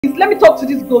Let me talk to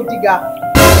this gold digger.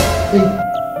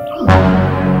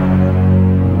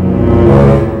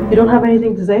 You don't have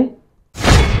anything to say?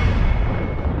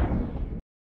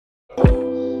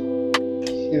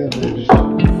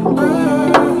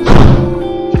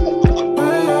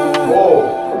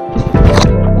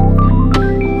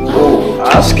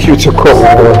 I asked you to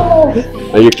come,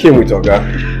 and you came with Oga.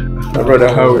 My brother,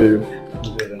 how are you?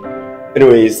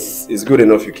 Anyways, it's good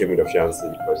enough you came with a fiancé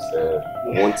because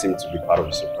I want him to be part of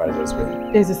the surprise as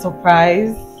well. There's a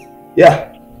surprise?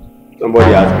 Yeah.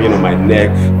 Somebody has been on my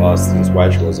neck since while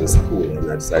she was in school,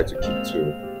 and I decided to keep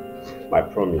to my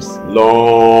promise.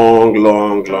 Long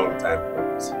time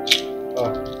promise.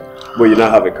 Oh. But you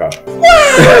now have a car.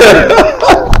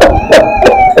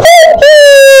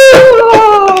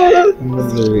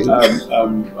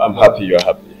 I'm happy you're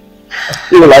happy.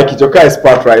 You like it, your car is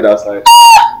parked right outside.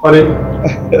 Honey.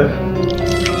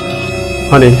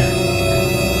 Honey.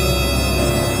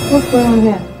 What's going on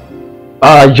here?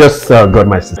 I just got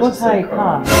my sister. What's her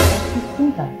car? You see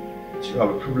that? You have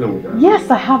a problem with that? Yes,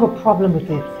 I have a problem with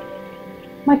it.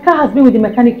 My car has been with the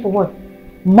mechanic for what?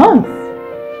 Months.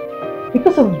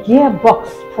 Because of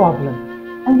gearbox problem.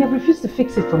 And you have refused to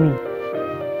fix it for me.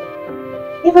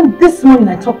 Even this morning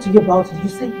I talked to you about it. You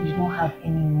said you don't have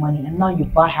any money and now you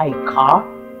buy her a car?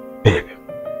 Babe,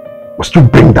 must you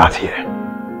bring that here?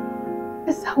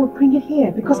 This is how we bring it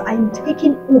here. Because I am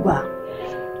taking Uber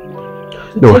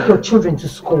to take your children to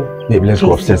school. Babe, let's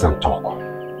go upstairs and talk.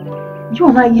 You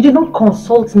and I, you did not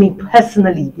consult me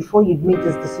personally before you made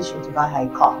this decision to buy her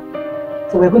a car.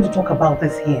 So we're going to talk about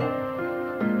this here.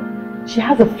 She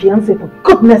has a fiancé, for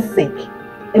goodness sake.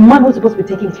 A man who's supposed to be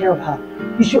taking care of her.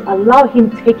 You should allow him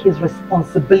take his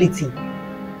responsibility.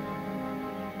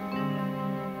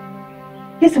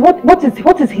 Yes,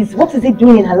 what is he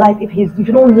doing in her life if you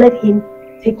don't let him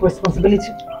take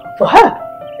responsibility for her?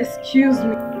 Excuse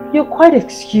me. You're quite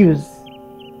excused.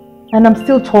 And I'm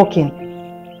still talking.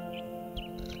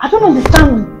 I don't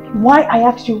understand why I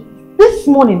asked you this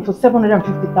morning for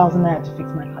 750,000 naira to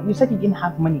fix my car. You said you didn't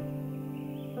have money.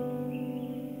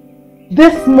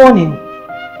 This morning.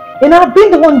 And I've been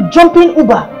the one jumping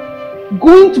Uber,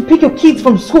 going to pick your kids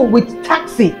from school with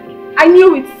taxi. I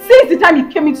knew it since the time you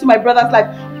came into my brother's life.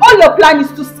 All your plan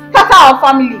is to scatter our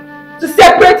family, to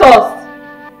separate us.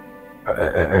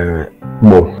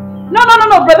 Mo.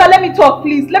 No, brother, let me talk,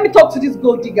 please. Let me talk to this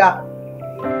gold digger.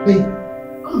 Wait.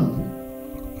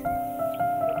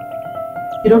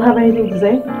 You don't have anything to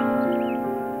say?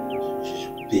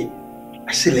 Babe,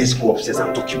 I said let's go upstairs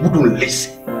and talk. You wouldn't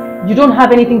listen. You don't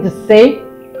have anything to say?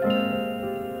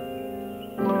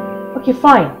 Okay,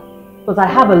 fine. Because I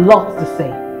have a lot to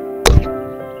say.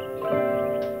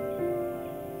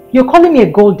 You're calling me a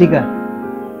gold digger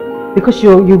because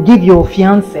you give your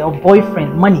fiancé or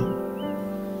boyfriend money.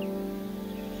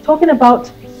 Talking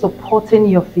about supporting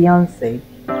your fiancé.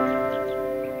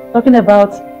 Talking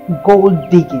about gold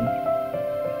digging.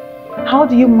 How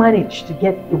do you manage to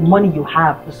get the money you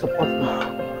have to support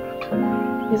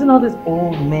them? Isn't all these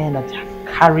old men that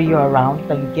carry you around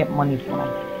that you get money from?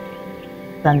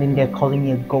 Standing there calling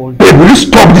me a gold digger. Babe, will you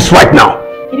stop this right now?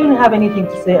 You didn't have anything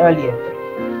to say earlier.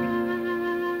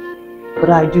 But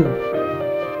I do.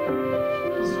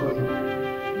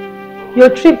 Your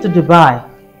trip to Dubai.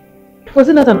 Was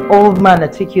it not an old man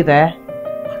that took you there?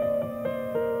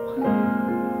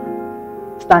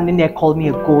 Standing there called me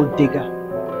a gold digger.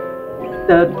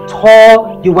 The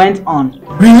tour you went on.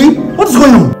 Really? What's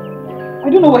going on? I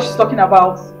don't know what she's talking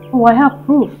about. Oh, I have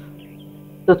proof.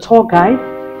 The tour guide,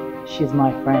 she's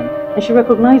my friend. And she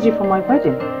recognized you from my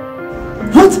wedding.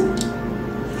 What?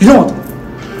 You know what?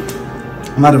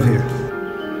 I'm out of here.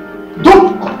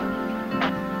 Don't!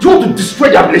 You want to destroy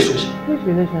your relationship? Which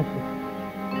relationship?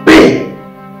 Babe!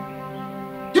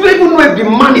 You don't even know if the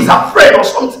man is afraid or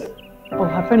something. Oh,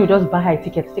 her friend will just buy her a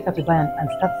ticket to take her to buy and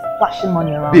start splashing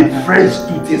money around. Babe, friends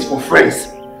do things for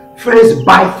friends. Friends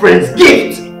buy friends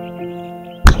gifts.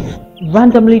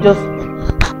 Randomly just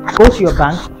go to your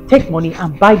bank, take money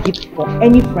and buy gifts for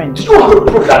any friend. Do you have a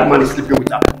proof that man is sleeping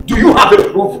with her? Do you have a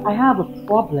proof? I have a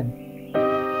problem. I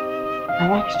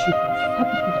asked you for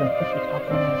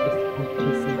 750,000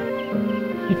 this.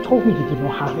 You told me you did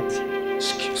not have it.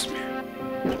 Excuse me.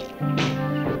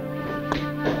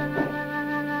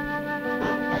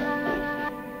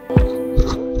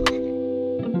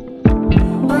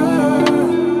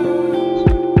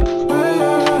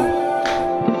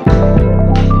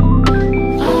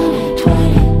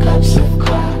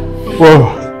 Whoa.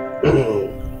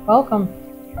 Welcome.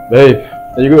 Babe,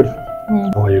 are you good?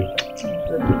 How are you?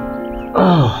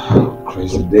 Oh,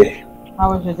 crazy day. How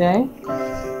was your day?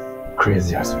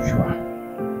 Crazy as usual.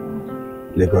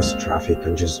 Lagos traffic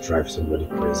can just drive somebody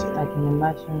crazy. I can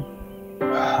imagine.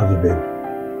 How have you been?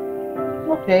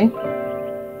 Okay.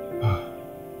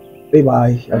 Babe,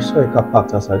 I saw a car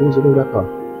parked outside. Who's in that car?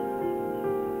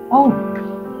 Oh,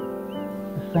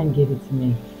 a friend gave it to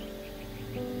me.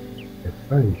 A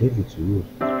friend gave it to you?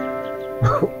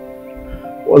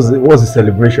 What's the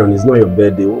celebration? It's not your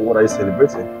birthday. What are you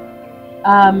celebrating?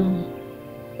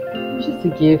 It's just a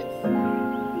gift.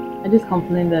 I just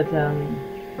complained that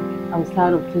I was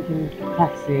tired of taking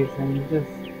taxis and he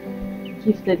just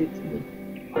gifted it to me.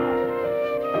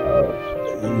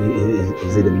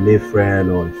 Is it a male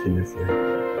friend or a female friend?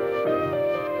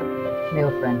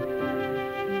 Male friend.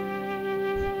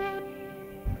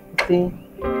 See?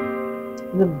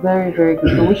 It's a very, very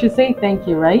good. So we should say thank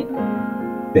you, right?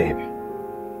 Babe,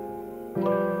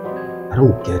 I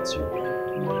don't get you.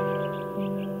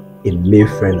 A male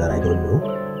friend that I don't know?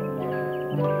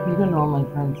 You don't know all my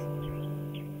friends.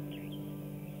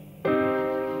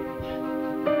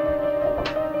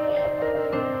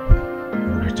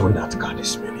 Return that card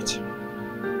this minute.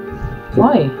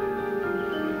 Why?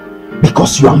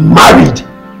 Because you are married.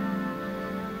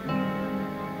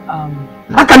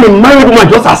 How can a married woman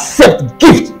just accept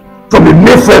gift from a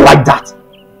male friend like that?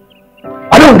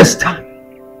 I don't understand.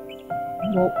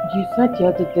 Well, you said the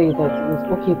other day that it was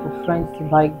okay for friends to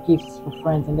buy gifts for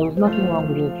friends and there was nothing wrong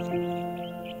with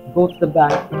it. Go to the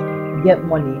bank, get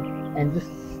money, and just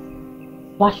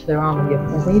splash it around with your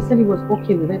friends. And you said he was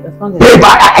okay with it as long as... Babe,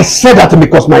 I said that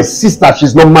because my sister,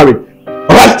 she's not married.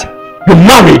 Right? You're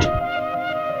married.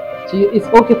 So it's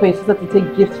okay for your sister to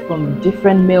take gifts from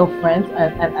different male friends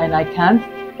and I can't?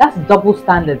 That's double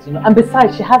standards, you know. And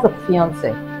besides, she has a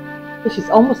fiance. So she's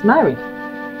almost married.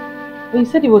 But you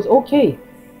said it was okay.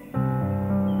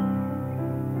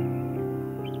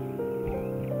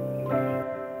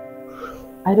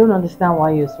 I don't understand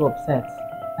why you're so upset.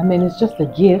 I mean, it's just a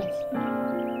gift.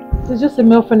 It's just a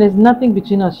male friend. There's nothing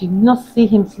between us. You did not see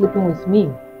him sleeping with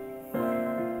me.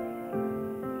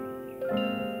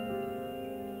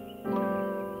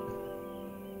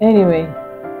 Anyway,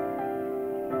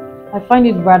 I find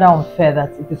it rather unfair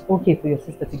that it is okay for your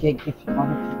sister to get gifts from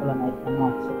other people and I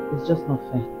cannot. It's just not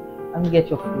fair. Let me get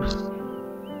your food.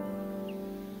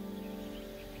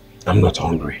 I'm not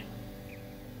hungry.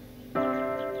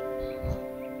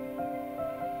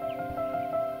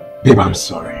 Babe, I'm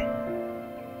sorry.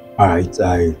 Alright,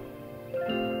 I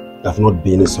have not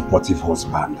been a supportive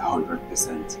husband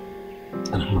 100%.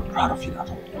 And I'm not proud of it at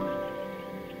all.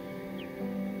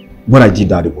 When I did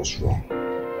that, it was wrong.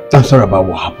 I'm sorry about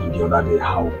what happened the other day,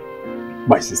 how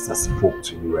my sister spoke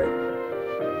to you,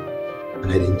 right?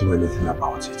 And I didn't do anything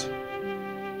about it.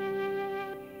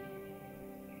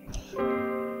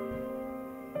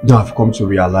 Now I've come to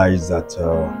realize that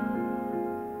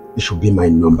it should be my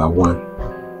number one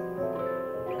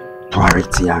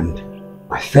priority and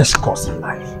my first course in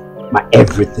life. My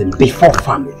everything before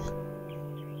family.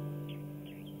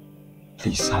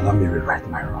 Please allow me to rewrite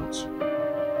my wrongs.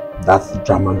 That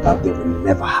drama that day will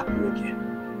never happen again.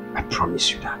 I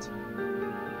promise you that.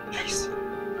 Please.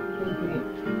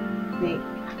 Wait.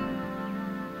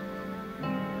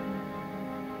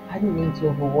 I didn't mean to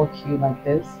overwork you like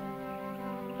this.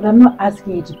 But I'm not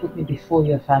asking you to put me before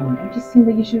your family. I'm just saying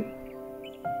that you should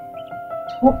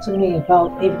talk to me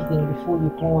about everything before you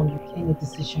go on with any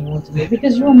decision you want to make.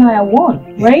 Because you and I are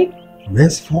one, right? From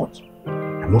henceforth,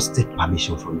 I must take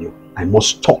permission from you. I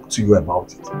must talk to you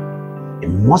about it. It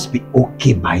must be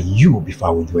okay by you before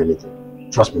I will do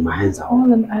anything. Trust me, my hands are up.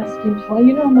 All I'm asking for,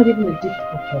 you know I'm not even a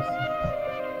difficult person.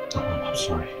 Oh, I'm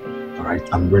sorry. Alright,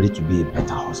 I'm ready to be a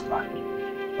better husband.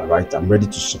 Alright, I'm ready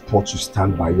to support you,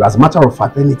 stand by you. As a matter of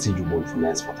fact, anything you want from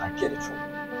henceforth, I get it from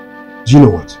you. Do you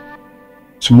know what?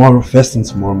 Tomorrow, first thing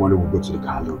tomorrow morning, we'll go to the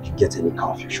car load. You get any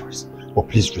car of your choice. But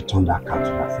please return that car to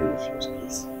that friend of yours,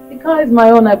 please. The car is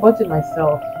my own, I bought it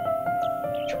myself.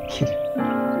 You're kidding.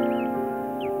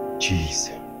 Jeez.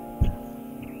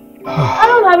 I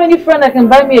don't have any friend that can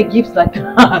buy me a gift like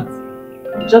that.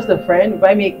 Just a friend who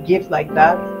buy me a gift like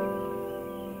that.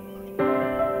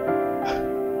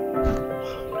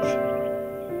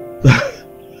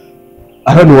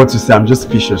 I don't know what to say. I'm just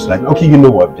speechless. Like, okay, you know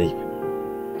what, babe?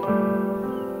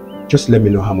 Just let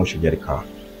me know how much you get a car.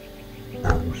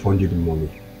 I'll refund you the money.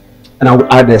 And I will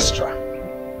add extra.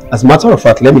 As a matter of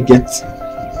fact, let's go up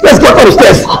the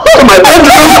stairs. Come on,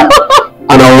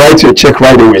 and I'll write you a check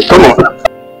right away. Come on.